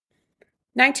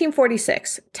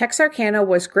1946, Texarkana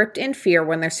was gripped in fear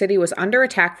when their city was under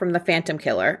attack from the Phantom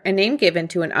Killer, a name given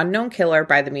to an unknown killer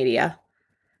by the media.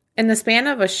 In the span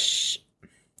of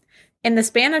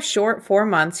short 4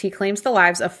 months, he claims the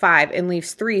lives of 5 and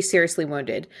leaves 3 seriously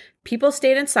wounded. People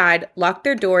stayed inside, locked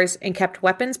their doors, and kept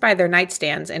weapons by their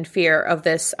nightstands in fear of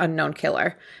this unknown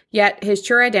killer. Yet, his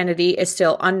true identity is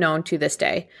still unknown to this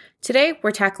day. Today,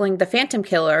 we're tackling the Phantom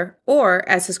Killer, or,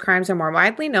 as his crimes are more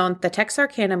widely known, the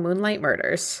Texarkana Moonlight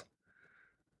Murders.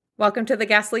 Welcome to the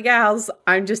Ghastly Gals.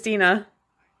 I'm Justina.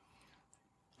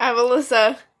 I'm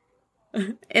Alyssa.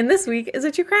 And this week is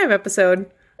a true crime episode.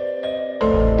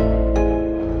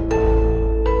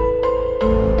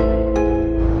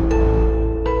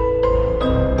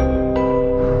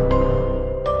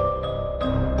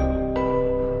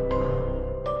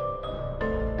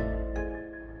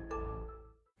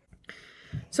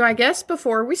 So I guess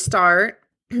before we start,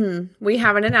 we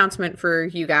have an announcement for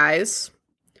you guys.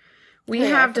 We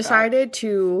have decided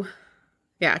to,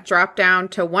 drop down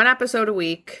to 1 episode a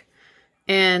week.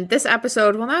 And this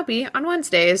episode will now be on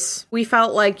Wednesdays. We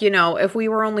felt like, if we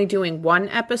were only doing 1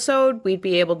 episode, we'd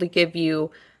be able to give you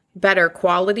better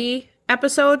quality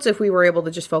episodes if we were able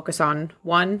to just focus on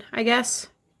 1, I guess.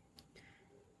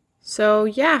 So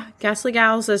yeah, Ghastly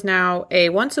Gals is now a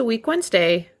once a week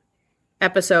Wednesday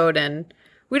episode, and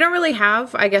we don't really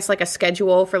have, I guess, like a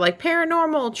schedule for like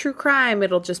paranormal, true crime.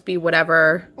 It'll just be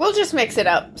whatever. We'll just mix it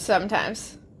up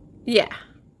sometimes. Yeah.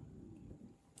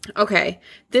 Okay.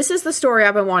 This is the story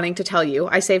I've been wanting to tell you.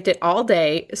 I saved it all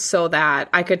day so that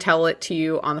I could tell it to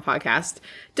you on the podcast.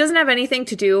 Doesn't have anything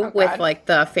to do with like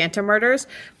the Phantom murders,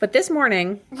 but this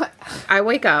morning I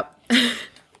wake up. Up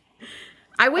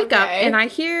and I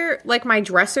hear like my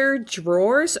dresser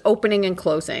drawers opening and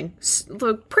closing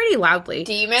pretty loudly.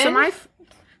 Demon?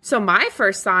 So my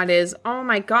first thought is, oh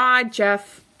my God,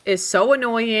 Jeff is so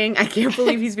annoying. I can't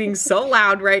believe he's being so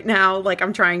loud right now. Like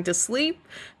I'm trying to sleep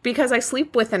because I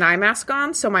sleep with an eye mask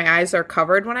on. So my eyes are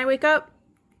covered when I wake up.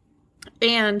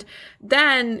 And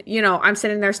then, I'm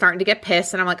sitting there starting to get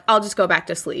pissed and I'm like, I'll just go back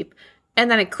to sleep. And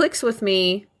then it clicks with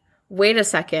me. Wait a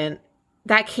second.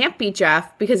 That can't be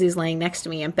Jeff because he's laying next to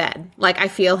me in bed. Like I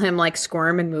feel him like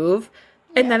squirm and move.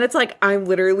 And then it's like I'm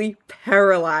literally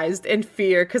paralyzed in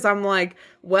fear because I'm like,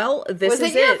 well, this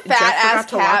is it. Jeff forgot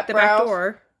to lock the back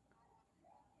door.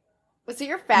 Was it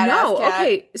your fat ass cat? No,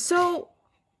 okay, so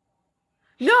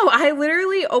no, I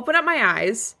literally open up my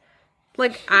eyes,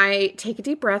 like I take a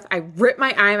deep breath, I rip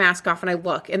my eye mask off and I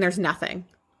look and there's nothing.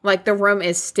 Like the room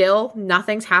is still,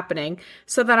 nothing's happening.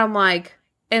 So then I'm like,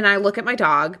 and I look at my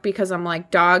dog because I'm like,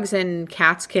 dogs and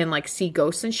cats can like see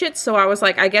ghosts and shit. So I was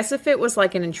like, I guess if it was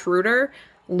like an intruder,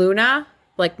 Luna,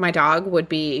 like my dog would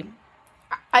be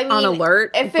on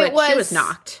alert, but she was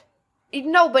knocked.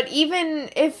 No, but even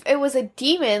if it was a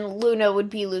demon, Luna would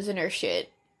be losing her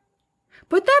shit.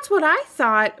 But that's what I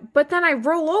thought. But then I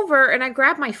roll over and I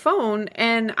grab my phone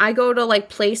and I go to like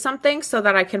play something so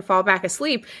that I can fall back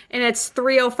asleep. And it's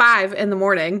 3:05 in the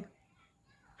morning.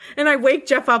 And I wake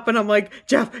Jeff up and I'm like,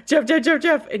 Jeff.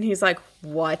 And he's like,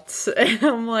 what? And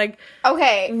I'm like,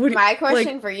 okay, my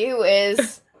question for you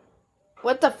is,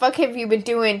 what the fuck have you been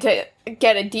doing to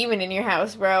get a demon in your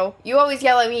house, bro? You always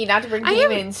yell at me not to bring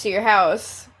demons to your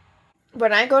house.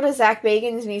 When I go to Zach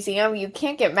Bagan's museum, you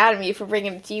can't get mad at me for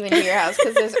bringing a demon to your house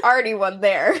because there's already one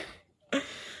there.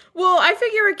 Well, I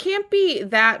figure it can't be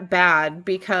that bad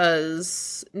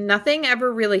because nothing ever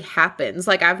really happens.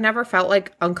 Like, I've never felt,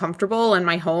 like, uncomfortable in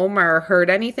my home or heard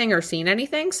anything or seen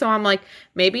anything. So I'm like,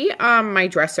 maybe my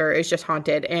dresser is just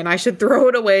haunted and I should throw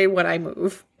it away when I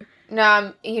move.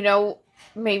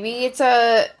 Maybe it's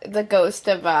the ghost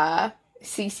of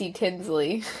CC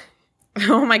Tinsley.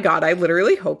 Oh my God, I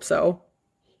literally hope so.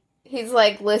 He's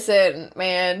like, listen,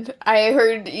 man, I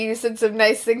heard you said some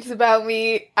nice things about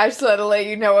me. I just want to let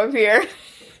you know I'm here.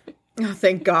 Oh,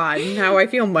 thank God. Now I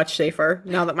feel much safer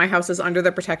now that my house is under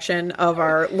the protection of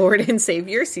our Lord and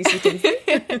Savior, CC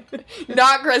Tinsley.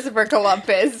 Not Christopher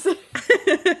Columbus.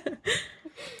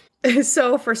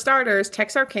 So for starters,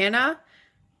 Texarkana,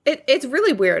 it's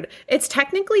really weird. It's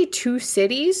technically 2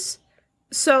 cities.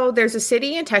 So there's a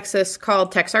city in Texas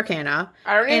called Texarkana.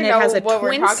 I don't even know what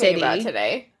we're talking about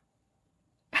today.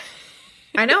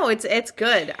 I know, it's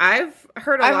good. I've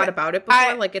heard a lot about it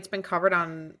before. Like, it's been covered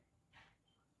on...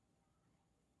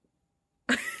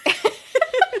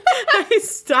 I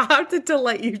stopped to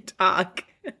let you talk.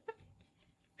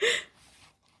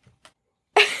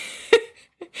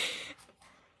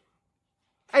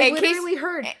 I literally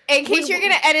heard. In case you're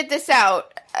going to edit this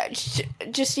out,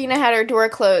 Justina had her door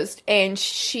closed, and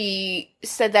she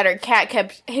said that her cat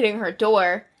kept hitting her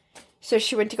door. So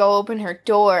she went to go open her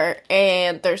door,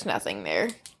 and there's nothing there.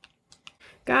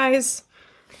 Guys.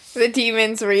 The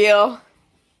demon's real.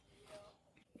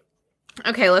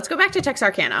 Okay, let's go back to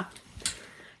Texarkana.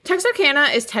 Texarkana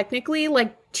is technically,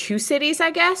 like, 2 cities,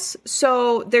 I guess.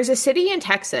 So there's a city in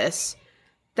Texas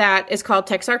that is called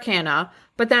Texarkana,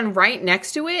 but then right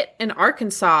next to it in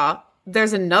Arkansas,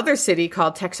 there's another city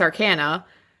called Texarkana.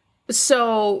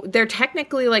 So they're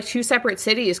technically, like, 2 separate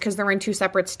cities because they're in 2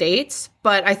 separate states,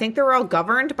 but I think they're all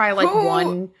governed by, like,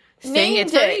 one thing.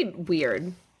 It's very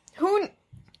weird. Who?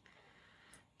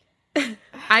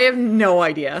 I have no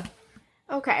idea.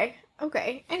 Okay.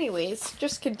 Anyways,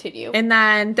 just continue. And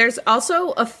then there's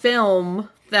also a film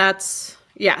that's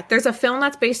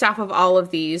based off of all of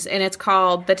these, and it's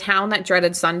called The Town That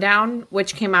Dreaded Sundown,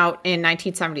 which came out in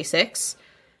 1976.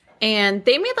 And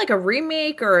they made, like, a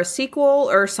remake or a sequel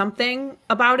or something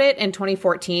about it in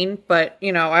 2014, but,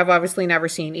 you know, I've obviously never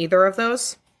seen either of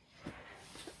those.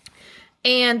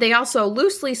 And they also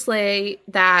loosely say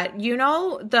that, you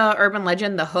know, the urban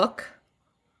legend, The Hook?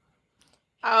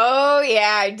 Oh,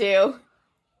 yeah, I do.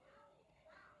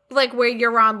 Like, where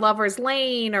you're on Lover's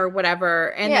Lane or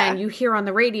whatever, and then you hear on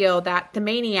the radio that the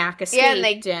maniac escaped. Yeah, and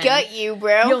they gut you,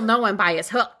 bro. You'll know him by his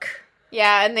hook.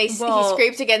 Yeah, and he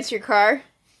scrapes against your car.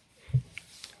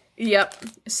 Yep.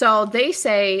 So they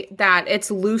say that it's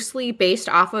loosely based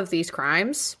off of these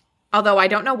crimes. Although I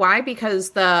don't know why,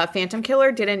 because the Phantom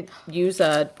Killer didn't use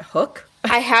a hook.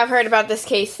 I have heard about this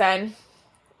case then.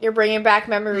 You're bringing back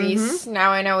memories. Mm-hmm.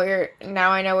 Now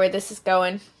I know where this is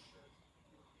going.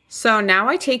 So now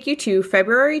I take you to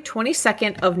February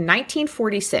 22nd of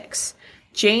 1946.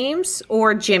 James,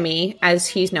 or Jimmy, as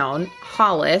he's known,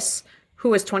 Hollis, who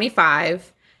was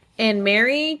 25, and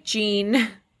Mary Jean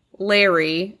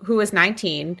Larry, who was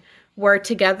 19, were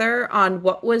together on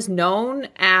what was known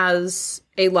as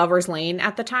a lover's lane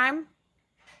at the time.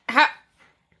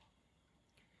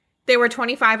 They were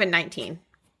 25 and 19.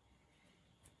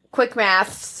 Quick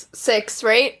maths, 6,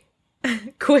 right?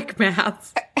 Quick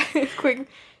maths. Quick.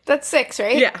 That's 6,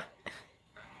 right? Yeah.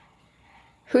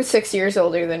 Who's 6 years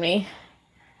older than me?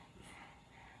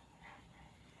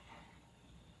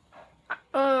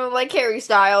 Like Harry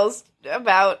Styles,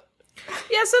 about.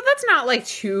 Yeah, so that's not, like,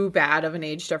 too bad of an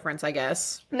age difference, I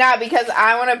guess. Nah, because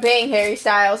I want to bang Harry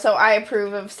Styles, so I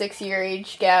approve of 6-year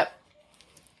age gap.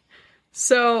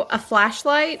 So a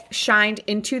flashlight shined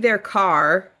into their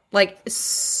car. Like,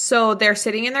 so they're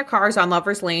sitting in their cars on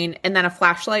Lover's Lane, and then a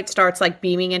flashlight starts, like,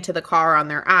 beaming into the car on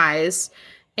their eyes,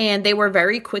 and they were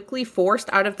very quickly forced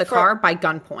out of the car by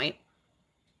gunpoint.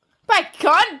 By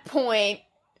gunpoint?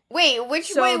 Wait,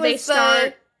 which way was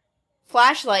the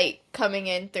flashlight coming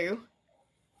in through?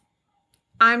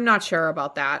 I'm not sure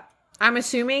about that. I'm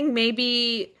assuming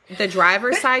maybe the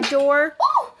driver's side door.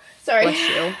 Sorry. Bless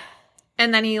you.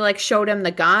 And then he, like, showed him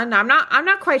the gun. I'm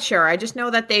not quite sure. I just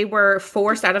know that they were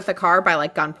forced out of the car by,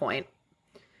 like, gunpoint.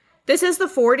 This is the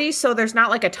 40s, so there's not,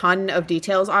 like, a ton of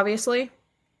details, obviously.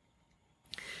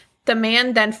 The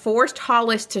man then forced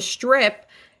Hollis to strip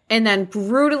and then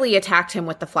brutally attacked him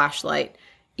with the flashlight.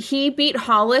 He beat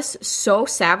Hollis so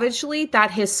savagely that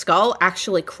his skull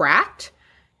actually cracked.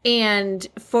 And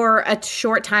for a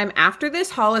short time after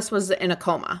this, Hollis was in a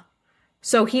coma.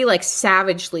 So he, like,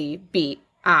 savagely beat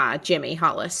Jimmy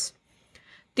Hollis.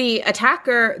 The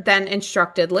attacker then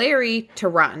instructed Larry to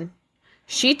run.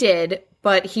 She did,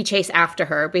 but he chased after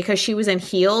her because she was in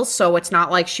heels, so it's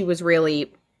not like she was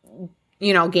really,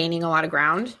 you know, gaining a lot of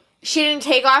ground. She didn't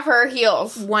take off her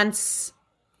heels. Once,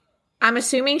 I'm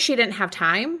assuming she didn't have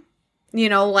time. You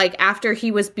know, like, after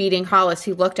he was beating Hollis,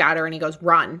 he looked at her and he goes,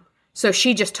 run. So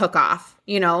she just took off,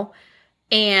 you know,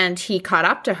 and he caught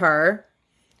up to her.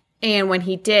 And when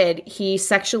he did, he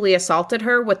sexually assaulted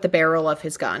her with the barrel of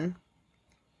his gun.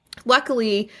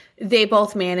 Luckily, they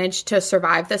both managed to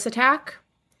survive this attack.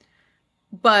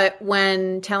 But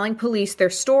when telling police their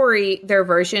story, their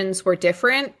versions were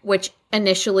different, which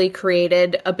initially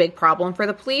created a big problem for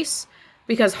the police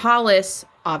because Hollis,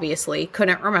 obviously,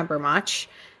 couldn't remember much.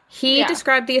 He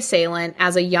described the assailant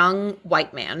as a young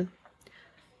white man.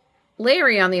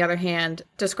 Larry, on the other hand,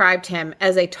 described him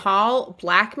as a tall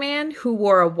black man who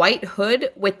wore a white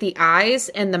hood with the eyes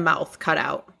and the mouth cut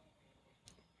out.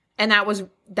 And that was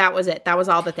it. That was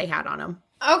all that they had on him.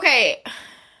 Okay.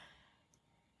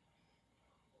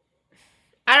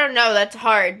 I don't know. That's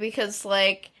hard because,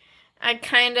 like, I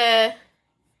kind of...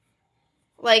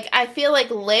 Like, I feel like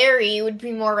Larry would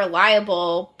be more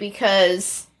reliable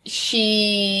because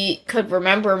she could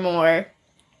remember more.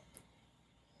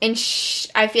 And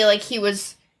I feel like he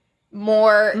was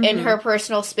more in her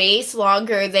personal space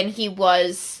longer than he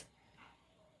was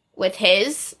with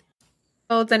his.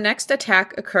 So the next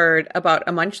attack occurred about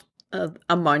a month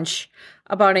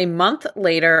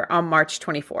later on March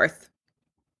 24th.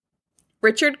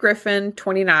 Richard Griffin,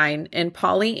 29, and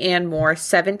Polly Ann Moore,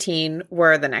 17,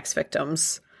 were the next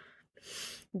victims.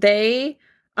 They,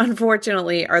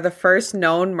 unfortunately, are the first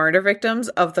known murder victims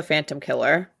of the Phantom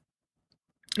Killer.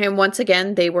 And once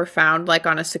again, they were found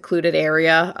on a secluded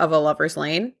area of a lover's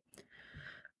lane.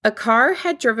 A car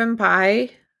had driven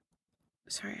by...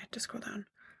 Sorry, I had to scroll down.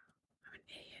 I'm an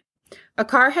idiot. A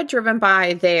car had driven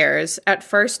by theirs, at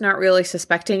first not really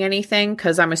suspecting anything,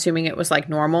 because I'm assuming it was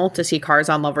normal to see cars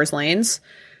on lovers' lanes.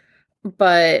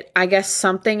 But I guess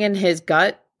something in his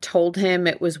gut told him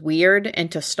it was weird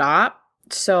and to stop.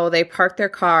 So they parked their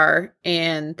car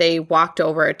and they walked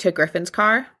over to Griffin's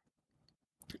car.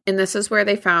 And this is where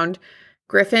they found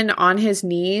Griffin on his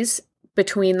knees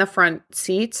between the front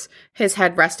seats, his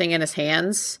head resting in his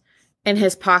hands, and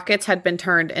his pockets had been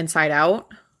turned inside out.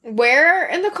 Where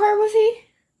in the car was he?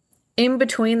 In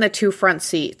between the two front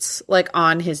seats,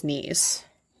 on his knees.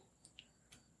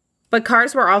 But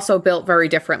cars were also built very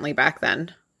differently back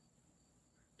then.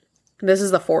 This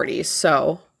is the 40s,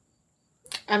 so...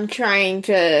 I'm trying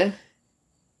to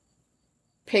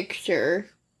picture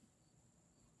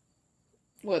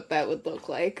what that would look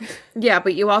like. Yeah,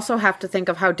 but you also have to think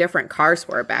of how different cars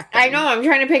were back then. I know, I'm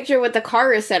trying to picture what the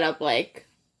car is set up like.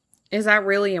 Is that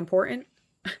really important?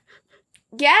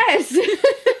 Yes!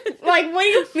 What do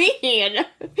you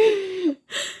mean?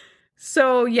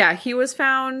 So, yeah, he was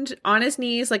found on his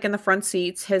knees, in the front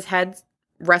seats, his head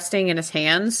resting in his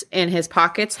hands, and his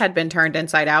pockets had been turned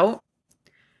inside out.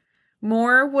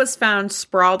 Moore was found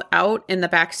sprawled out in the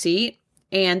back seat,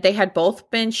 and they had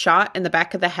both been shot in the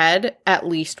back of the head at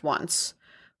least once.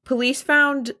 Police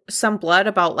found some blood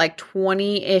about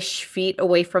 20-ish feet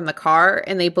away from the car,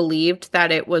 and they believed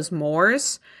that it was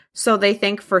Moore's. So they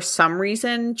think for some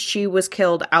reason she was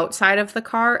killed outside of the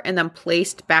car and then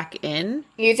placed back in.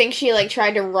 You think she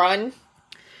tried to run?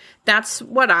 That's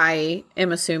what I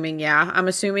am assuming, yeah. I'm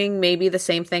assuming maybe the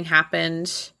same thing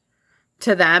happened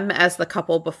to them as the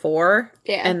couple before.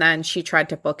 Yeah. And then she tried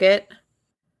to book it.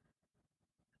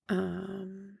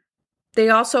 They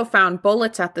also found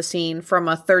bullets at the scene from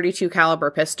a .32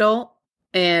 caliber pistol.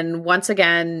 And once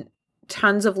again,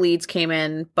 tons of leads came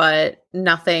in, but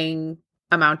nothing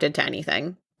amounted to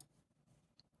anything.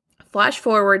 Flash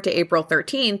forward to April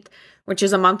 13th, which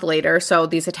is a month later, so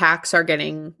these attacks are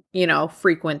getting,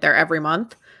 frequent. They're every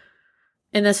month.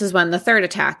 And this is when the third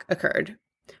attack occurred.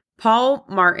 Paul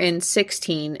Martin,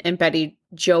 16, and Betty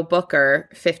Jo Booker,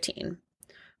 15.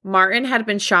 Martin had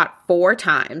been shot 4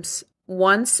 times,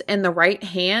 once in the right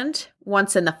hand,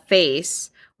 once in the face,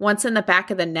 once in the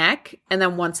back of the neck, and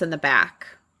then once in the back.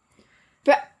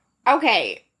 But,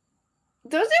 okay,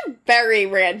 those are very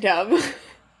random.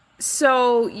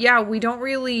 So, yeah, we don't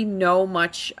really know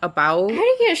much about... How do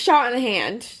you get shot in the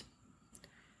hand?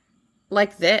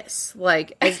 Like this.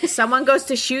 As someone goes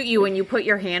to shoot you and you put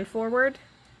your hand forward...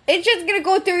 It's just gonna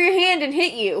go through your hand and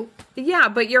hit you. Yeah,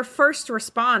 but your first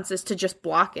response is to just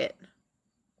block it.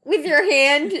 With your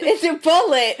hand? It's a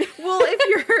bullet. Well,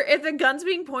 if the gun's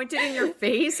being pointed in your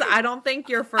face, I don't think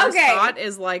your first thought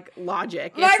is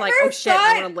logic. My it's oh shit,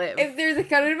 I want to live. If there's a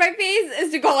gun in my face,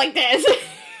 is to go like this.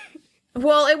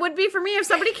 Well, it would be for me if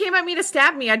somebody came at me to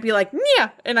stab me, I'd be like, yeah,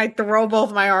 and I'd throw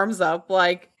both my arms up,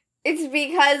 It's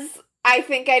because I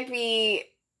think I'd be,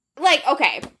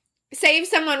 okay, say if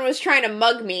someone was trying to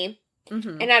mug me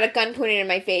and had a gun pointed in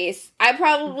my face,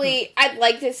 I'd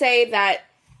like to say that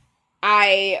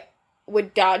I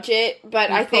would dodge it,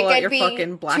 but I think I'd be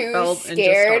fucking black too belt scared. And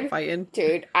just start fighting.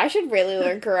 Dude, I should really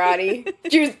learn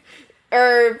karate.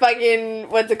 Or fucking,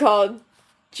 what's it called?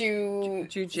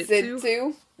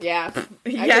 Jiu-jitsu? Yeah.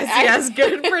 Yes,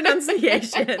 good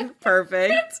pronunciation.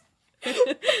 Perfect.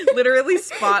 Literally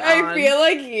spot on. I feel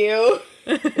like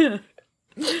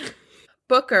you.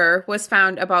 Booker was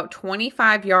found about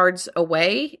 25 yards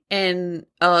away in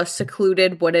a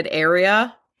secluded wooded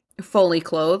area, fully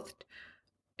clothed.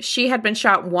 She had been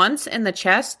shot once in the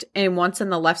chest and once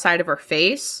in the left side of her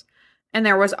face. And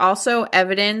there was also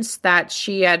evidence that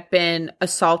she had been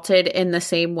assaulted in the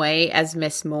same way as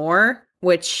Miss Moore,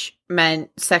 which meant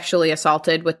sexually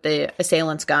assaulted with the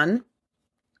assailant's gun.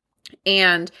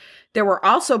 And there were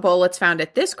also bullets found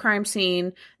at this crime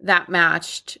scene that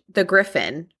matched the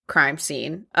Griffin crime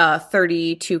scene, a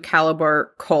 .32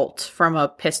 caliber Colt from a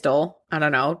pistol. I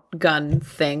don't know, gun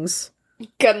things.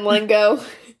 Gun lingo.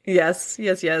 Yes.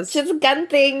 Just gun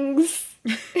things.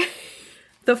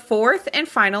 The fourth and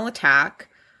final attack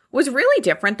was really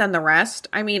different than the rest.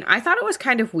 I mean, I thought it was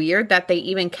kind of weird that they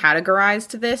even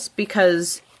categorized this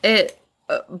because it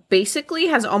basically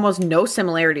has almost no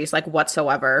similarities, like,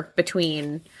 whatsoever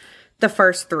between the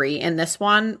first 3 and this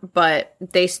one, but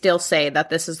they still say that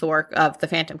this is the work of the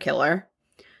Phantom Killer.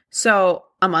 So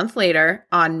a month later,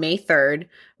 on May 3rd,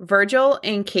 Virgil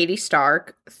and Katie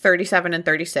Stark, 37 and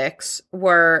 36,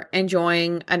 were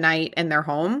enjoying a night in their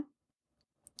home.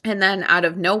 And then out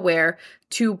of nowhere,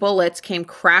 2 bullets came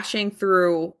crashing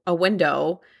through a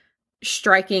window,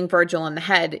 striking Virgil in the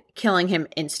head, killing him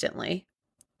instantly.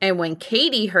 And when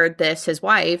Katie heard this, his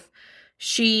wife,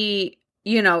 she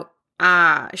knew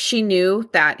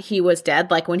that he was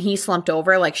dead. Like, when he slumped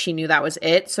over, like, she knew that was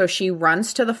it. So she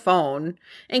runs to the phone.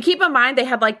 And keep in mind, they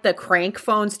had, like, the crank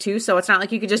phones, too. So it's not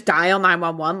like you could just dial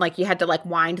 911. Like, you had to, like,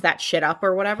 wind that shit up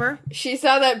or whatever. She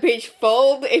saw that page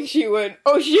fold, and she went,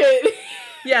 oh, shit.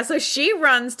 Yeah, so she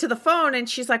runs to the phone, and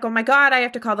she's like, oh, my God, I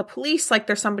have to call the police. Like,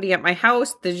 there's somebody at my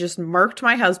house that just murked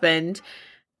my husband.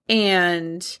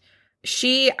 And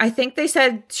I think they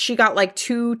said she got like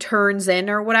 2 turns in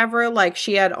or whatever. Like,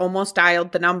 she had almost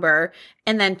dialed the number.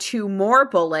 And then 2 more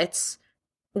bullets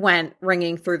went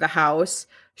ringing through the house.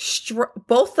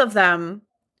 Both of them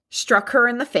struck her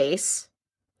in the face.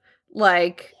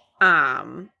 Like,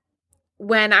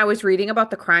 when I was reading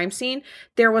about the crime scene,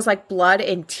 there was like blood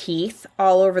and teeth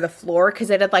all over the floor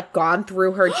because it had like gone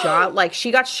through her jaw. Like,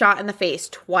 she got shot in the face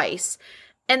twice.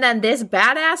 And then this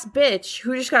badass bitch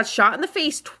who just got shot in the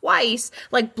face twice,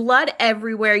 like, blood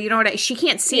everywhere. You know what she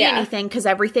can't see anything because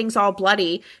everything's all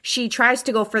bloody. She tries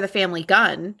to go for the family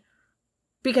gun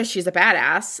because she's a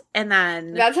badass. And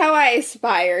then that's how I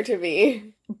aspire to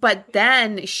be. But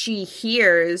then she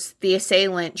hears the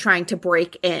assailant trying to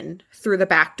break in through the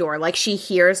back door. Like, she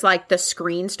hears, like, the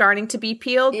screen starting to be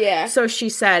peeled. Yeah. So she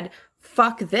said,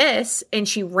 fuck this. And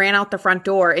she ran out the front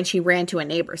door and she ran to a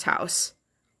neighbor's house.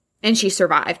 And she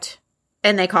survived.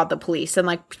 And they called the police. And,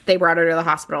 like, they brought her to the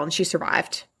hospital and she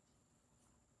survived.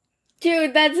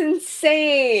 Dude, that's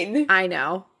insane. I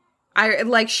know.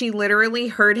 She literally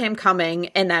heard him coming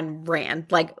and then ran.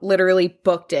 Like, literally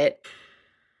booked it.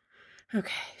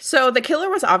 Okay. So the killer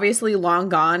was obviously long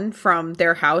gone from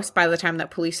their house by the time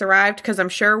that police arrived. Because I'm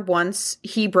sure once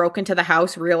he broke into the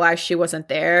house, realized she wasn't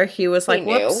there, he was like,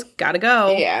 whoops, gotta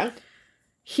go. Yeah.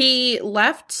 He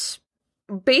left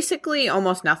basically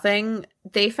almost nothing.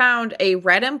 They found a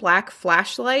red and black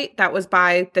flashlight that was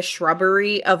by the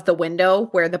shrubbery of the window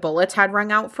where the bullets had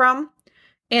rung out from.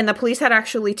 And the police had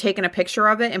actually taken a picture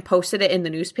of it and posted it in the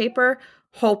newspaper,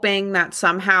 hoping that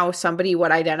somehow somebody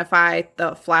would identify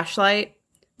the flashlight.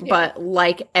 Yeah. But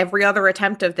like every other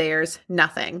attempt of theirs,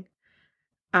 nothing.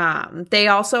 They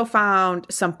also found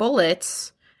some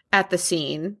bullets at the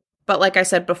scene. But like I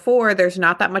said before, there's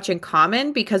not that much in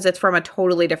common because it's from a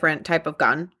totally different type of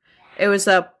gun. It was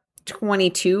a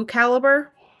 .22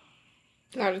 caliber.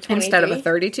 Not a 23? Instead of a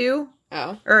 32.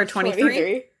 Oh. Or a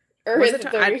 23. Or was it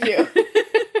 32?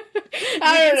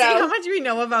 I don't know. See how much we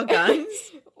know about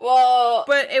guns? Well.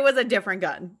 But it was a different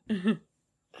gun.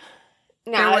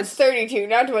 No, it's 32,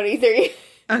 not 23.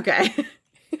 Okay.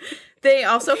 They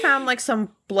also found, like,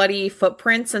 some bloody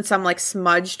footprints and some, like,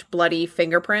 smudged bloody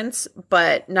fingerprints,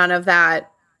 but none of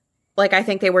that, like, I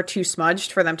think they were too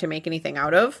smudged for them to make anything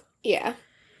out of. Yeah.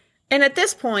 And at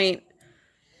this point...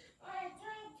 I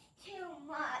drank too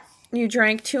much. You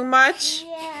drank too much?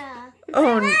 Yeah.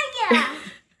 Oh,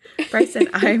 Bryson,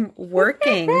 I'm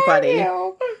working, buddy.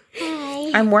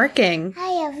 Hi. I'm working. I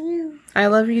love you. I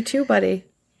love you too, buddy.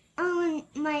 On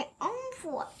my own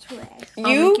fortress. I'll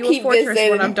make you keep a fortress this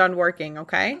in. when I'm done working,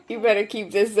 okay? You better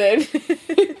keep this in.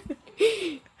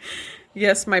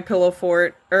 Yes, my pillow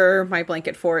fort, or my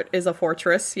blanket fort, is a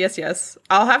fortress. Yes, yes.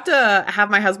 I'll have to have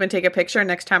my husband take a picture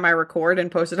next time I record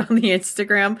and post it on the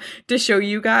Instagram to show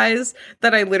you guys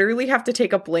that I literally have to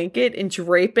take a blanket and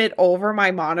drape it over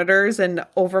my monitors and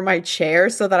over my chair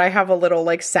so that I have a little,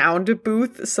 like, sound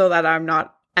booth so that I'm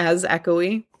not as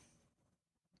echoey.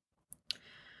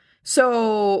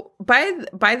 So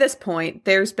by this point,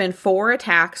 there's been 4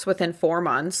 attacks within 4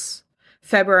 months.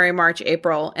 February, March,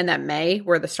 April, and then May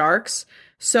were the Starks.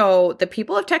 So the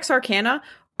people of Texarkana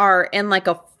are in, like,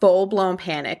 a full-blown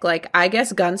panic. Like, I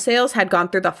guess gun sales had gone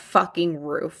through the fucking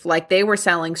roof. Like, they were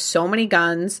selling so many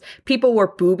guns. People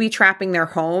were booby-trapping their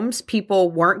homes.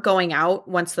 People weren't going out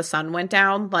once the sun went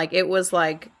down. Like, it was,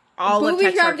 like, all of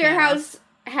Texarkana. Booby-trapped your house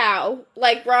how?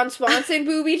 Like Ron Swanson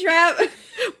booby-trap?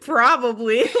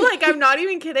 Probably. Like, I'm not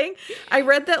even kidding. I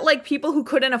read that, like, people who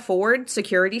couldn't afford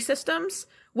security systems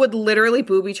would literally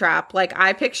booby trap. Like,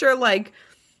 I picture, like,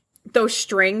 those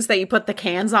strings that you put the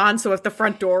cans on so if the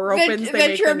front door opens, they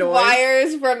make the noise.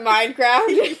 Wires from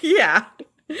Minecraft. Yeah.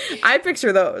 I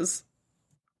picture those.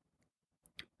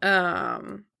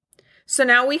 So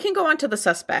now we can go on to the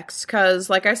suspects, because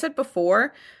like I said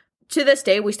before, to this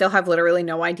day, we still have literally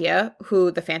no idea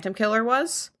who the Phantom Killer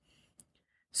was.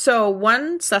 So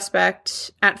one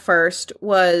suspect at first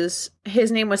his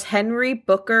name was Henry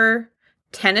Booker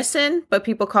Tennyson, but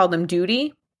people called him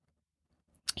Duty.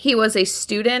 He was a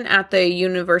student at the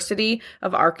University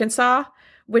of Arkansas,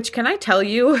 which, can I tell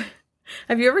you,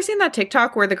 have you ever seen that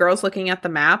TikTok where the girl's looking at the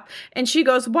map and she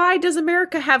goes, why does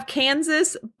America have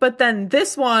Kansas? But then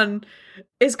this one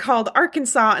is called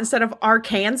Arkansas instead of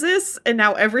Arkansas. And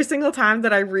now every single time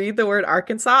that I read the word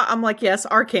Arkansas, I'm like, yes,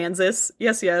 Arkansas.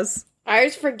 Yes, yes. I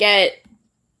always forget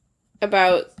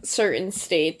about certain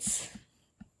states.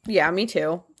 Yeah, me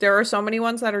too. There are so many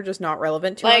ones that are just not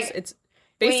relevant to us. It's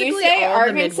basically when you say all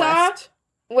Arkansas, the Midwest.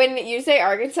 When you say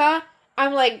Arkansas,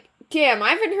 I'm like, damn, I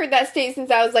haven't heard that state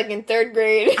since I was like in 3rd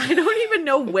grade. I don't even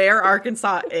know where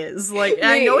Arkansas is. Like,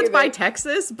 I know it's by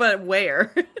Texas, but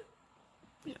where?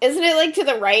 Isn't it like to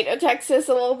the right of Texas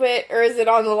a little bit, or is it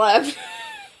on the left?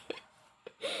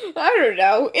 I don't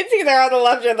know. It's either on the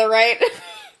left or the right.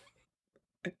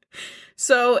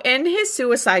 So in his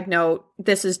suicide note,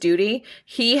 this is Duty,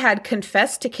 he had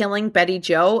confessed to killing Betty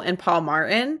Jo and Paul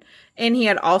Martin, and he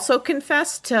had also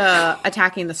confessed to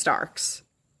attacking the Starks.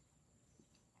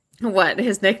 What,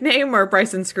 his nickname or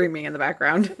Bryson screaming in the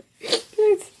background?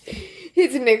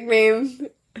 His nickname.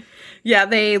 Yeah,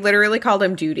 they literally called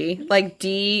him Duty, like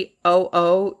Doodie.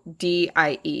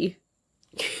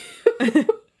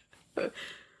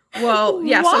 Well,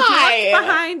 yeah, Why? so he left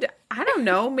behind, I don't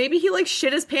know, maybe he like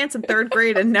shit his pants in 3rd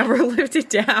grade and never lived it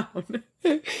down.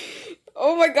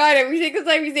 Oh my god, every single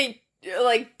time you say,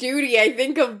 like, Duty, I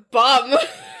think of bum.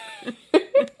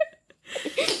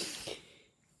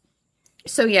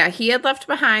 So yeah, he had left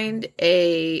behind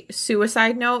a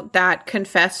suicide note that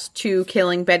confessed to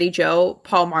killing Betty Jo,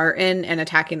 Paul Martin, and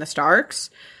attacking the Starks.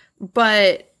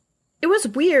 But it was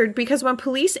weird because when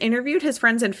police interviewed his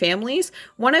friends and families,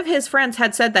 one of his friends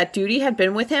had said that Duty had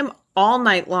been with him all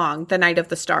night long the night of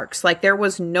the Starks. Like, there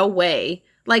was no way.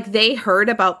 Like, they heard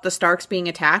about the Starks being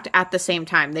attacked at the same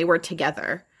time. They were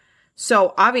together.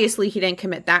 So obviously he didn't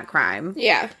commit that crime.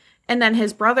 Yeah. And then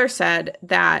his brother said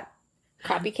that...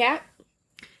 Copycat?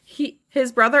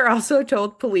 His brother also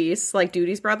told police, like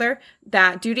Duty's brother,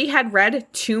 that Duty had read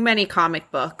too many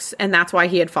comic books, and that's why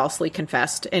he had falsely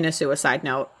confessed in a suicide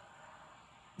note.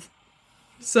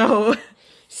 So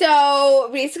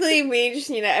basically, we just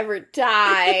need to ever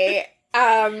die.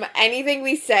 Anything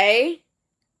we say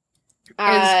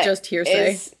is just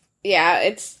hearsay.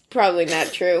 It's probably not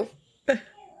true.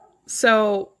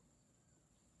 So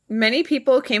many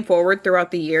people came forward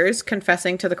throughout the years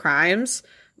confessing to the crimes,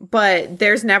 but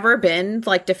there's never been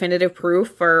like definitive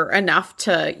proof or enough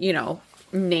to,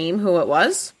 name who it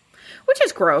was, which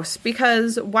is gross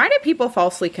because why do people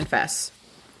falsely confess?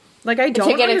 Like, I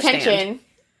don't understand. To get attention.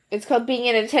 It's called being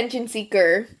an attention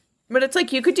seeker. But it's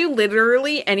like you could do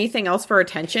literally anything else for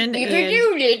attention. You could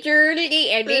do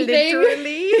literally anything.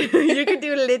 You could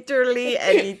do literally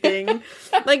anything.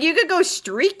 Like, you could go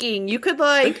streaking. You could,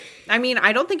 I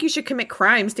don't think you should commit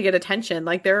crimes to get attention.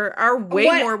 Like, there are way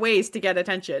more ways to get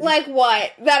attention. Like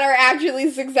what? That are actually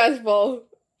successful?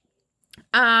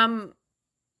 I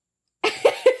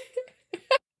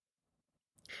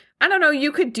don't know,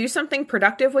 you could do something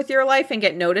productive with your life and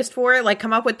get noticed for it, like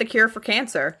come up with the cure for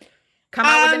cancer. Come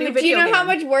out with a new video Do you know game. how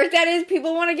much work that is?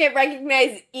 People want to get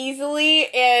recognized easily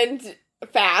and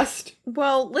fast.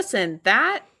 Well, listen,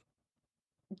 that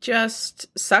just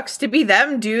sucks to be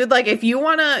them, dude. Like, if you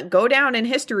want to go down in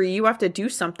history, you have to do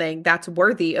something that's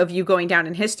worthy of you going down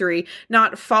in history,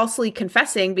 not falsely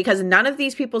confessing, because none of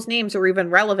these people's names are even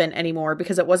relevant anymore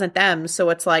because it wasn't them. So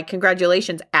it's like,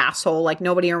 congratulations, asshole. Like,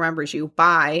 nobody remembers you.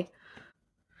 Bye.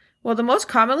 Well, the most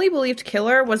commonly believed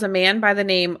killer was a man by the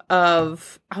name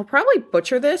of, I'll probably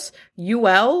butcher this,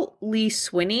 Ewell Lee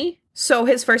Swinney. So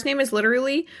his first name is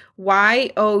literally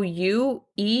Youell.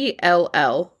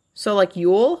 So like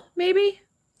Yule, maybe?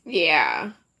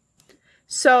 Yeah.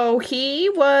 So he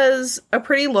was a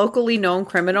pretty locally known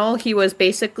criminal. He was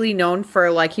basically known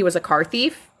for, he was a car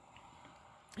thief.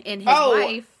 And his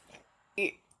wife...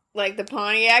 Like the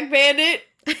Pontiac Bandit?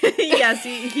 Yes,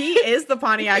 he is the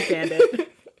Pontiac Bandit.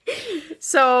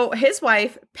 So his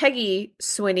wife, Peggy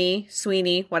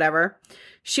Sweeney, whatever,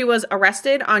 she was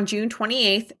arrested on June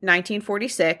 28th,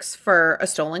 1946 for a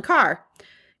stolen car.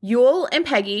 Ewell and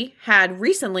Peggy had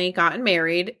recently gotten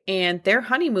married, and their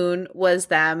honeymoon was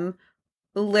them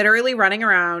literally running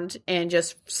around and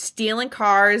just stealing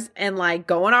cars and,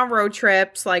 going on road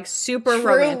trips, super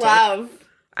romantic. Love.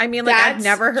 I mean, I've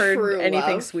never heard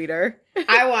anything love. Sweeter.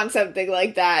 I want something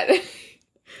like that.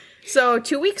 So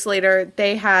 2 weeks later,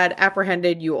 they had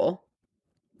apprehended Ewell.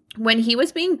 when he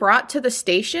was being brought to the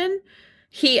station,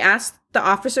 he asked the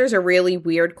officers a really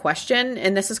weird question,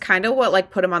 and this is kind of what,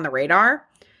 like, put him on the radar.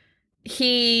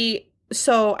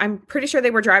 So I'm pretty sure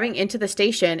they were driving into the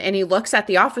station, and he looks at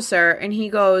the officer, and he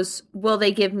goes, "Will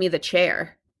they give me the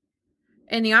chair?"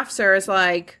 And the officer is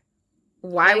like,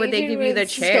 why would they give you the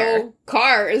chair? Stole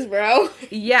cars, bro.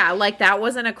 Yeah, like, that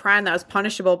wasn't a crime that was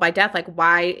punishable by death. Like,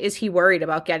 why is he worried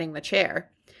about getting the chair?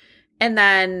 And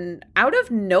then, out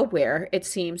of nowhere, it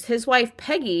seems, his wife,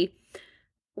 Peggy,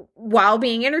 while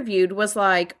being interviewed, was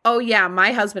like, "Oh, yeah,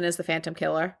 my husband is the Phantom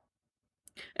Killer."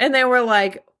 And they were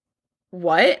like,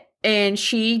 "What?" And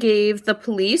she gave the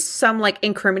police some, like,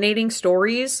 incriminating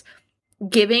stories,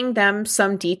 giving them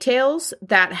some details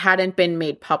that hadn't been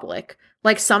made public.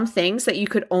 Like, some things that you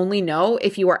could only know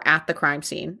if you were at the crime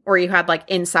scene or you had, like,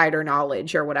 insider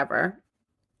knowledge or whatever.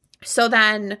 So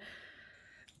then...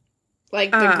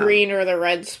 like the green or the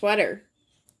red sweater.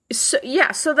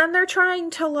 So then they're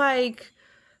trying to, like,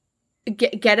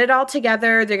 get it all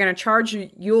together. They're going to charge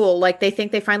Yule. Like, they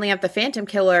think they finally have the Phantom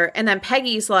Killer. And then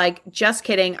Peggy's like, "Just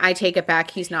kidding. I take it back.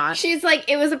 He's not." She's like,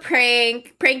 "It was a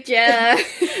prank. Prank ya."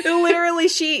 Literally,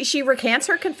 she recants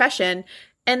her confession.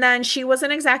 And then she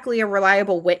wasn't exactly a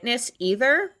reliable witness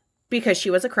either because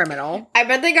she was a criminal. I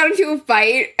bet they got into a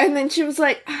fight. And then she was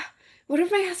like, "What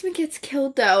if my husband gets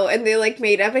killed, though?" And they, like,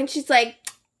 made up. And she's like,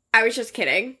 "I was just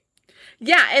kidding."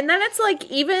 Yeah, and then it's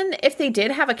like, even if they did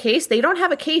have a case, they don't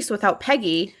have a case without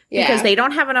Peggy because they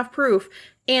don't have enough proof.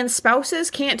 And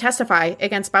spouses can't testify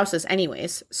against spouses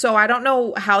anyways. So I don't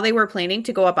know how they were planning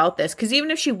to go about this. Because even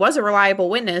if she was a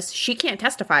reliable witness, she can't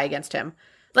testify against him.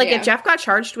 Like, if Jeff got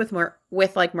charged with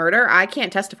like, murder, I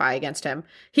can't testify against him.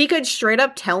 He could straight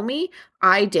up tell me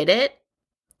I did it,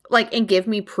 like, and give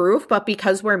me proof. But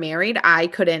because we're married, I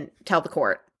couldn't tell the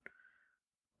court.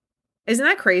 Isn't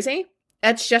that crazy?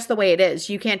 That's just the way it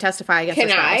is. You can't testify against a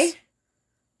spouse. Can I?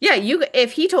 Yeah,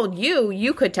 if he told you,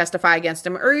 you could testify against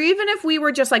him. Or even if we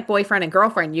were just, like, boyfriend and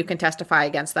girlfriend, you can testify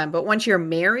against them. But once you're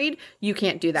married, you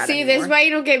can't do that anymore. See, this is why you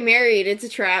don't get married. It's a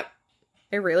trap.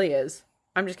 It really is.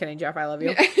 I'm just kidding, Jeff. I love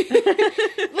you. Like,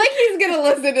 he's gonna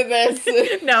listen to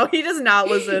this. No, he does not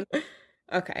listen.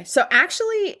 Okay, so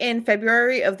actually in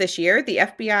February of this year, the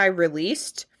FBI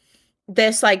released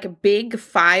this, like, big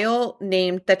file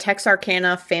named the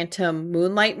Texarkana Phantom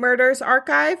Moonlight Murders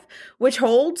Archive, which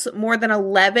holds more than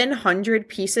 1,100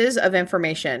 pieces of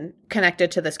information connected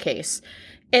to this case.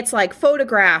 It's, like,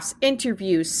 photographs,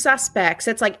 interviews, suspects.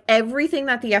 It's, like, everything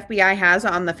that the FBI has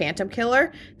on the Phantom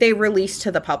Killer, they release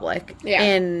to the public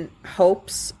in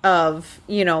hopes of,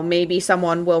 you know, maybe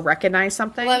someone will recognize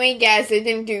something. Let me guess, it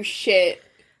didn't do shit.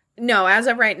 No, as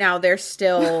of right now, there's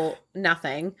still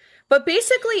nothing. But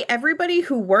basically, everybody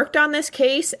who worked on this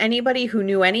case, anybody who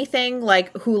knew anything,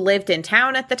 like, who lived in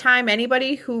town at the time,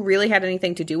 anybody who really had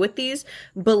anything to do with these,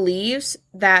 believes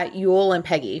that Yule and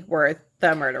Peggy were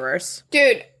the murderers.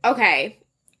 Dude, okay.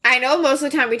 I know most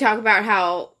of the time we talk about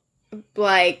how,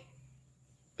 like,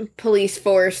 police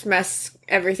force mess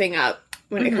everything up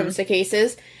when it comes to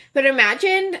cases. But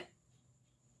imagine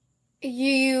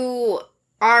you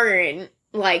aren't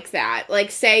like that. Like,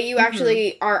 say you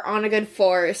actually are on a good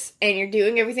force and you're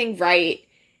doing everything right.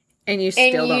 And you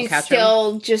still don't catch them.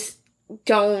 still just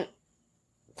don't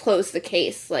close the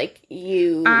case. Like,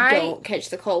 you don't catch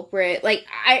the culprit. Like,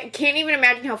 I can't even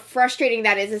imagine how frustrating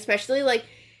that is, especially, like,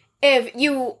 if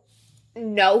you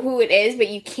know who it is, but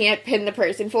you can't pin the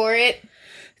person for it.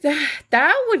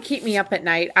 That would keep me up at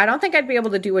night. I don't think I'd be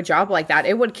able to do a job like that.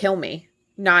 It would kill me,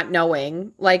 not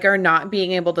knowing, like, or not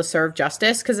being able to serve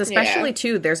justice. Because especially,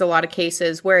 too, there's a lot of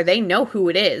cases where they know who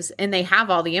it is and they have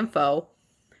all the info,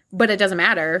 but it doesn't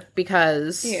matter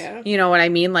because, you know what I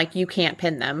mean? Like, you can't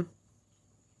pin them.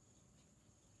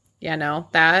 Yeah, no,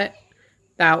 that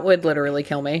would literally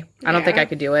kill me. I don't think I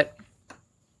could do it.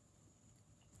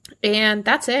 And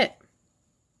that's it.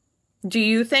 Do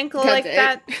you think like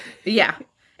that? Yeah.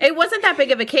 It wasn't that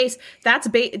big of a case.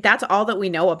 That's all that we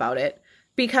know about it.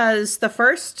 Because the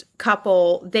first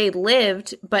couple, they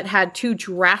lived, but had two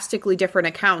drastically different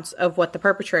accounts of what the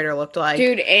perpetrator looked like.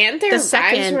 Dude, and their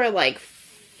lives were, like,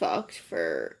 fucked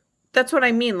for... That's what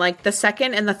I mean. Like, the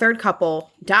second and the third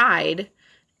couple died.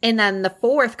 And then the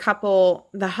fourth couple,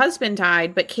 the husband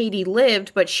died, but Katie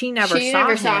lived, but she never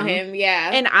saw him. Yeah.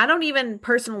 And I don't even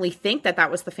personally think that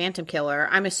was the Phantom Killer.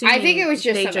 I'm assuming I think it was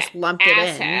just they just lumped it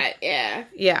in. Yeah.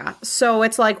 Yeah. So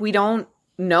it's like we don't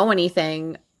know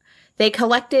anything. They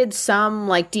collected some,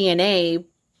 like, DNA,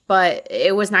 but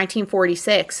it was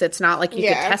 1946. It's not like you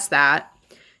could test that.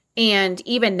 And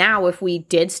even now, if we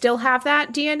did still have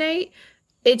that DNA,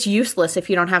 it's useless if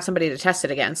you don't have somebody to test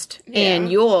it against. Yeah.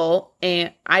 And Yule,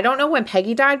 and I don't know when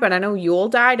Peggy died, but I know Yule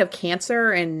died of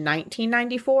cancer in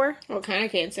 1994. What kind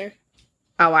of cancer?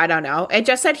 Oh, I don't know. It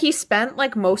just said he spent,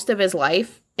 like, most of his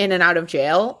life in and out of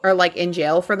jail, or, like, in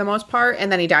jail for the most part,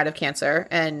 and then he died of cancer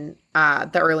in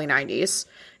the early 90s.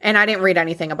 And I didn't read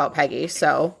anything about Peggy,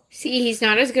 so... See, he's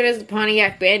not as good as the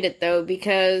Pontiac Bandit, though,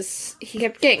 because he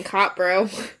kept getting caught, bro.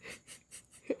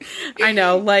 I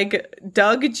know, like,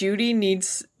 Doug Judy and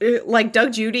Yul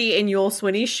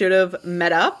Swinney should have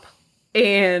met up,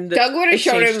 and... Doug would have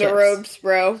shown him the ropes,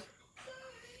 bro.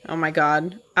 Oh my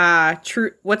god.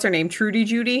 What's her name? Trudy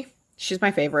Judy? She's my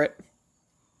favorite.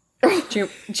 Do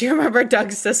you remember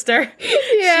Doug's sister?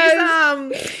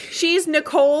 Yes. She's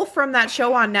Nicole from that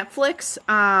show on Netflix.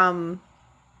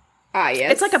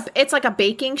 Yes. It's like a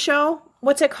baking show.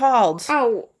 What's it called?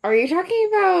 Oh, are you talking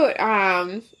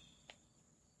about,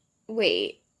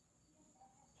 wait.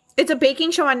 It's a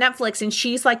baking show on Netflix, and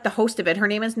she's like the host of it. Her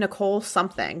name is Nicole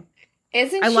something.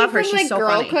 Isn't I she love her. from, She's like, so Girl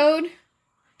funny. Code?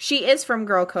 She is from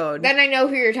Girl Code. Then I know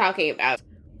who you're talking about.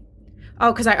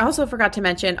 Oh, because I also forgot to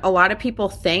mention, a lot of people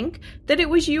think that it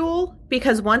was Yule,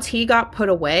 because once he got put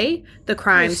away, the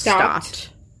crime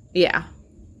stopped. Yeah.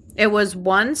 It was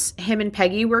once him and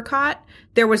Peggy were caught,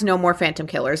 there was no more phantom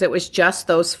killers. It was just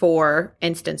those 4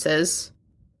 instances.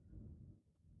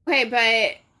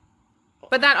 Okay,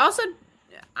 But that also,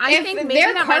 I think maybe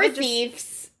they're that car might have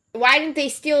thieves, why didn't they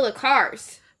steal the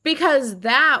cars? Because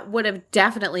that would have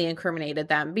definitely incriminated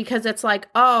them. Because it's like,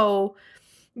 oh,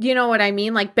 you know what I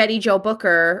mean? Like Betty Jo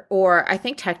Booker, or I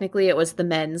think technically it was the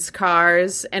men's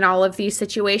cars and all of these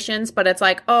situations. But it's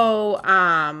like, oh,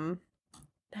 I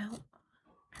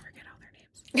forget all their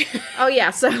names. Oh,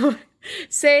 yeah. So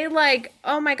say like,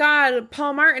 oh my God,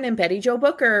 Paul Martin and Betty Jo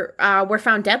Booker were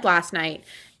found dead last night.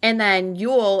 And then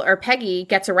Yule or Peggy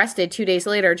gets arrested 2 days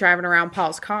later driving around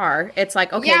Paul's car. It's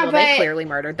like, okay, yeah, well, they clearly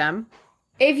murdered them.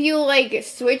 If you, like,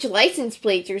 switch license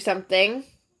plates or something.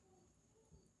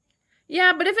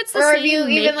 Yeah, but if it's the same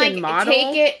make even, like, and model.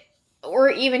 Take it,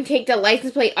 or even take the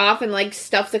license plate off and, like,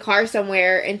 stuff the car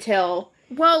somewhere until...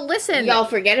 Well, listen. Y'all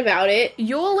forget about it.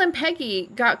 Yule and Peggy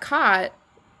got caught.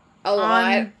 A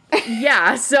lot.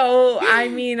 Yeah, so, I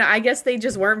mean, I guess they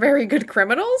just weren't very good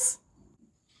criminals.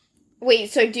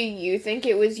 Wait, so do you think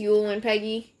it was Yule and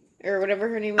Peggy? Or whatever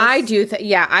her name was? I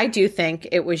do think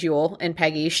it was Yule and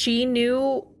Peggy. She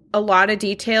knew a lot of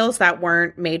details that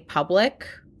weren't made public.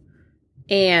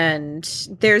 And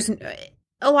there's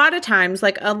a lot of times,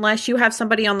 like, unless you have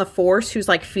somebody on the force who's,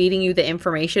 like, feeding you the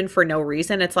information for no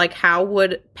reason, it's like, how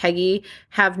would Peggy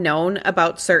have known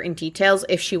about certain details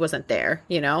if she wasn't there,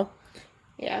 you know?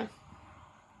 Yeah.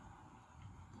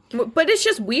 But it's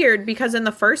just weird because in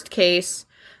the first case,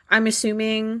 I'm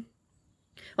assuming...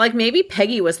 Like, maybe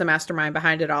Peggy was the mastermind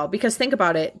behind it all. Because think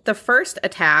about it. The first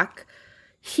attack,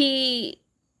 he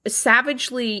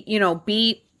savagely,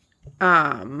 beat...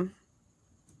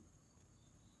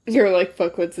 You're like,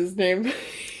 fuck, what's his name?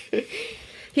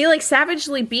 He, like,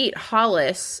 savagely beat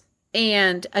Hollis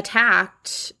and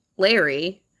attacked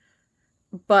Larry.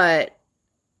 But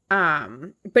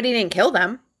he didn't kill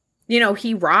them.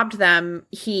 He robbed them,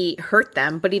 he hurt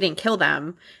them, but he didn't kill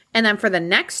them. And then for the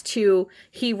next 2,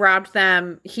 he robbed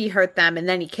them, he hurt them, and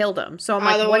then he killed them. So I'm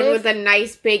like, the one with the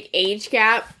nice big age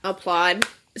gap? Applaud.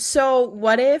 So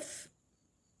what if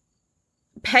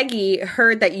Peggy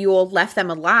heard that Yule left them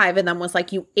alive and then was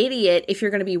like, you idiot, if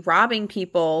you're going to be robbing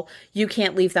people, you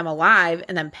can't leave them alive.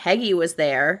 And then Peggy was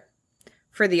there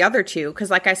for the other 2. Because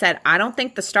like I said, I don't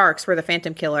think the Starks were the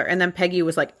Phantom Killer. And then Peggy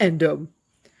was like, end them.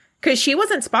 Because she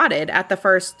wasn't spotted at the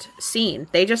first scene.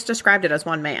 They just described it as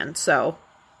one man, so...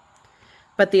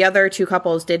 But the other 2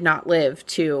 couples did not live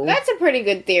to... That's a pretty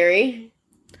good theory.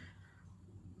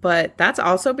 But that's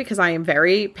also because I am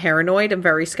very paranoid and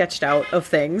very sketched out of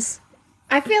things.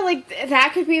 I feel like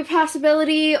that could be a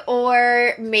possibility,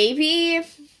 or maybe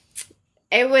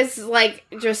it was, like,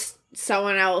 just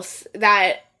someone else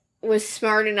that was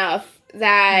smart enough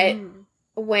that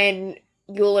when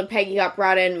Yule and Peggy got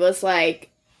brought in was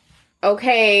like,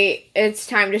 okay, it's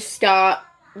time to stop.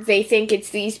 They think it's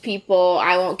these people.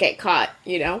 I won't get caught,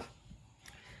 But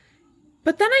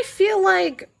then I feel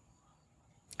like,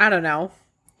 I don't know.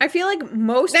 I feel like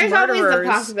most There's murderers, always the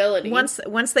possibility.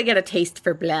 Once they get a taste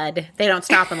for blood, they don't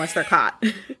stop unless they're caught.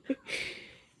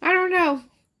 I don't know.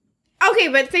 Okay,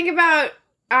 but think about,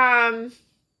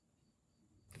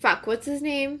 what's his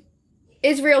name?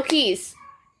 Israel Keys.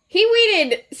 He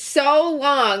waited so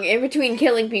long in between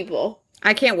killing people.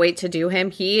 I can't wait to do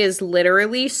him. He is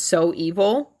literally so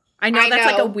evil. I know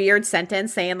that's like a weird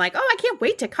sentence saying like, oh, I can't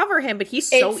wait to cover him, but he's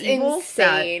so evil.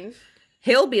 Insane.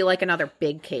 He'll be like another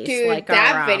big case, dude, like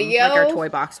that video, like our toy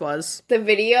box was. The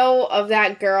video of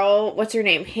that girl, what's her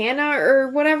name, Hannah or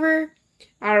whatever?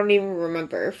 I don't even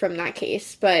remember from that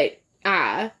case, but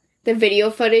the video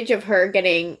footage of her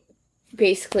getting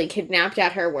basically kidnapped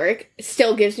at her work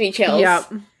still gives me chills.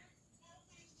 Yep.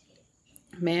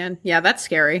 Man, yeah, that's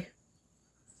scary.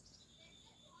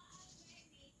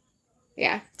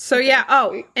 Yeah. So yeah,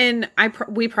 oh, and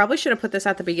we probably should have put this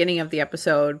at the beginning of the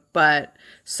episode, but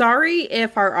sorry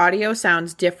if our audio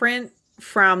sounds different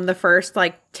from the first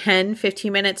like 10,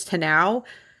 15 minutes to now.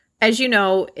 As you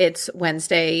know, it's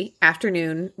Wednesday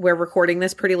afternoon. We're recording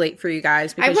this pretty late for you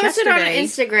guys. Because I posted on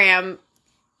Instagram.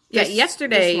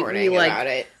 Yesterday we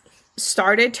like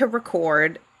started to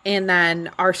record, and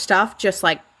then our stuff just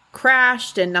like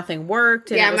crashed and nothing worked.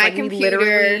 And yeah, it was, my like,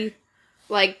 computer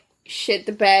like shit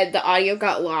the bed. The audio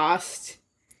got lost.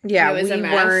 Yeah, it was a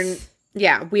mess. Weren't.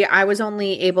 Yeah, I was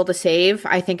only able to save,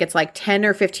 I think it's like 10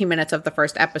 or 15 minutes of the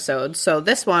first episode. So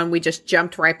this one, we just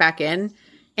jumped right back in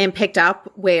and picked up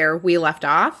where we left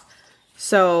off.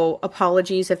 So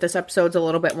apologies if this episode's a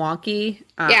little bit wonky.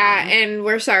 Yeah, and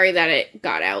we're sorry that it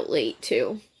got out late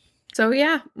too. So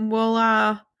yeah,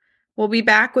 we'll be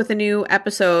back with a new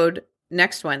episode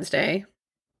next Wednesday.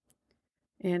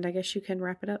 And I guess you can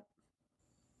wrap it up.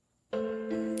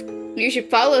 You should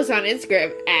follow us on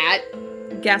Instagram at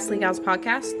Ghastly Gals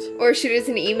Podcast. Or shoot us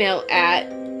an email at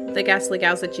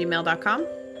theghastlygals@gmail.com.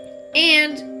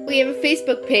 And we have a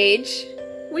Facebook page.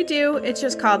 We do. It's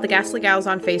just called The Ghastly Gals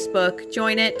on Facebook.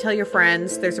 Join it. Tell your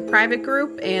friends. There's a private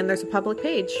group and there's a public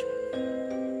page.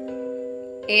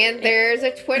 And there's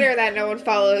a Twitter that no one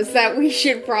follows that we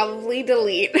should probably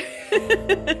delete.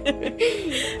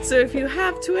 So if you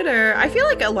have Twitter, I feel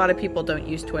like a lot of people don't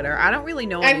use Twitter. I don't really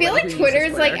know. I feel like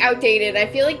Twitter's like outdated. I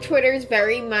feel like Twitter's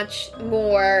very much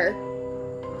more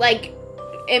like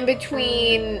in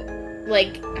between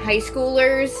like high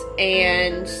schoolers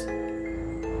and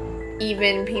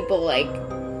even people like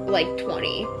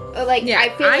 20. Like,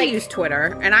 yeah, I use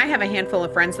Twitter, and I have a handful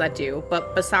of friends that do.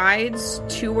 But besides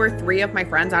 2 or 3 of my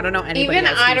friends, I don't know anybody else.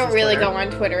 Even I don't really go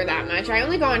on Twitter that much. I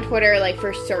only go on Twitter like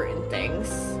for certain things.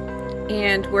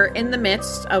 And we're in the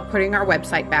midst of putting our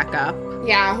website back up.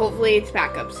 Yeah, hopefully it's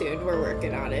back up soon. We're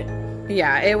working on it.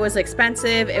 Yeah, it was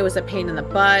expensive. It was a pain in the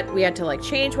butt. We had to like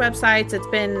change websites. It's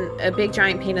been a big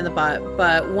giant pain in the butt.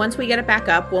 But once we get it back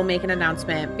up, we'll make an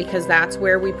announcement because that's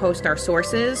where we post our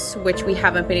sources, which we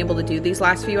haven't been able to do these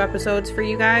last few episodes for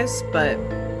you guys. But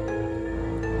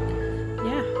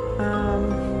yeah,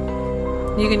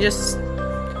 you can just.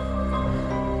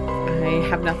 I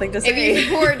have nothing to say. If you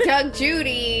support Doug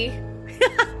Judy,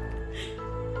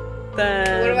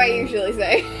 then what do I usually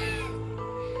say?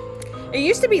 It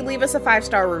used to be leave us a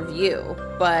 5-star review,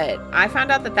 but I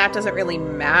found out that doesn't really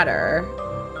matter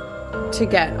to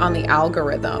get on the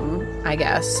algorithm, I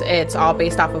guess. It's all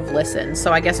based off of listens.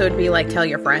 So I guess it would be like tell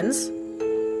your friends.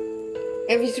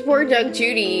 If you support Doug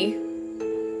Judy,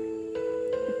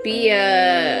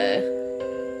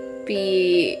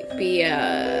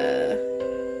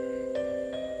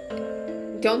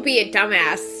 don't be a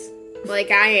dumbass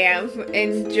like I am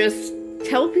and just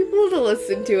tell people to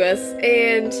listen to us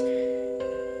and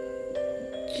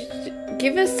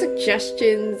give us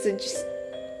suggestions and just...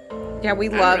 Yeah, we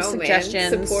love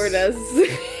suggestions. Man, support us.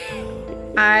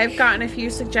 I've gotten a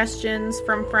few suggestions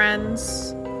from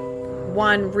friends.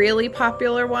 One really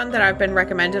popular one that I've been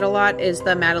recommended a lot is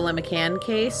the Madeleine McCann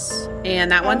case.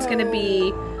 And that one's going to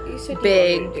be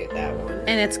big. Do that one.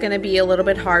 And it's going to be a little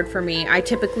bit hard for me. I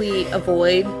typically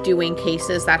avoid doing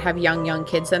cases that have young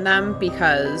kids in them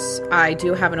because I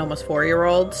do have an almost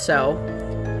 4-year-old. So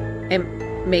it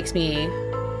makes me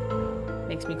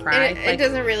cry. It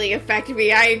doesn't really affect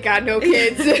me. I ain't got no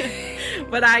kids.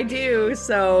 But I do.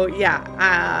 So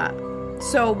yeah.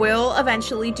 So we'll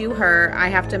eventually do her. I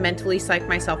have to mentally psych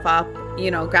myself up,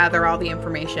 gather all the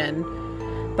information.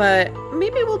 But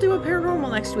maybe we'll do a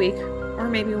paranormal next week. Or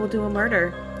maybe we'll do a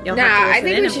murder. I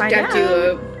think we should do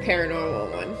a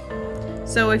paranormal one.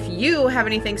 So if you have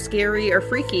anything scary or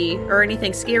freaky, or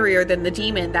anything scarier than the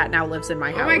demon that now lives in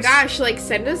my house. Oh my gosh,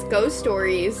 send us ghost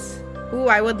stories. Ooh,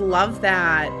 I would love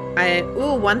that.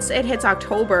 Once it hits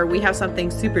October, we have something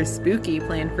super spooky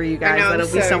planned for you guys. That'll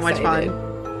be so much fun.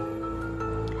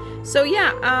 So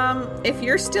yeah, if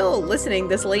you're still listening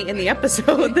this late in the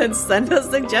episode, then send us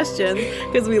suggestions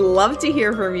because we love to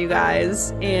hear from you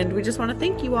guys. And we just want to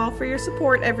thank you all for your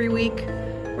support every week.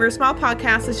 We're a small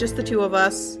podcast. It's just the 2 of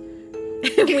us.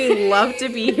 And we love to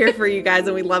be here for you guys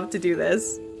and we love to do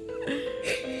this.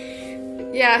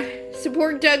 Yeah,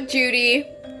 support Doug Judy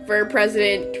for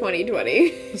President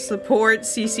 2020. Support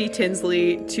CC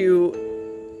Tinsley to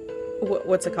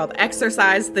what's it called?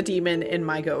 Exorcise the demon in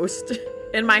my ghost.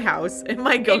 In my house. In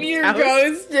my ghost In your house.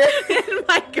 ghost. In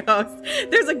my ghost.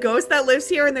 There's a ghost that lives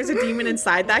here and there's a demon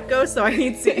inside that ghost, so I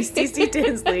need Cece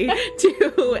Tinsley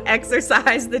to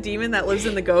exorcise the demon that lives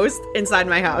in the ghost inside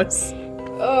my house.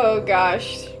 Oh,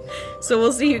 gosh. So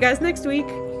we'll see you guys next week.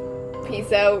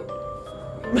 Peace out.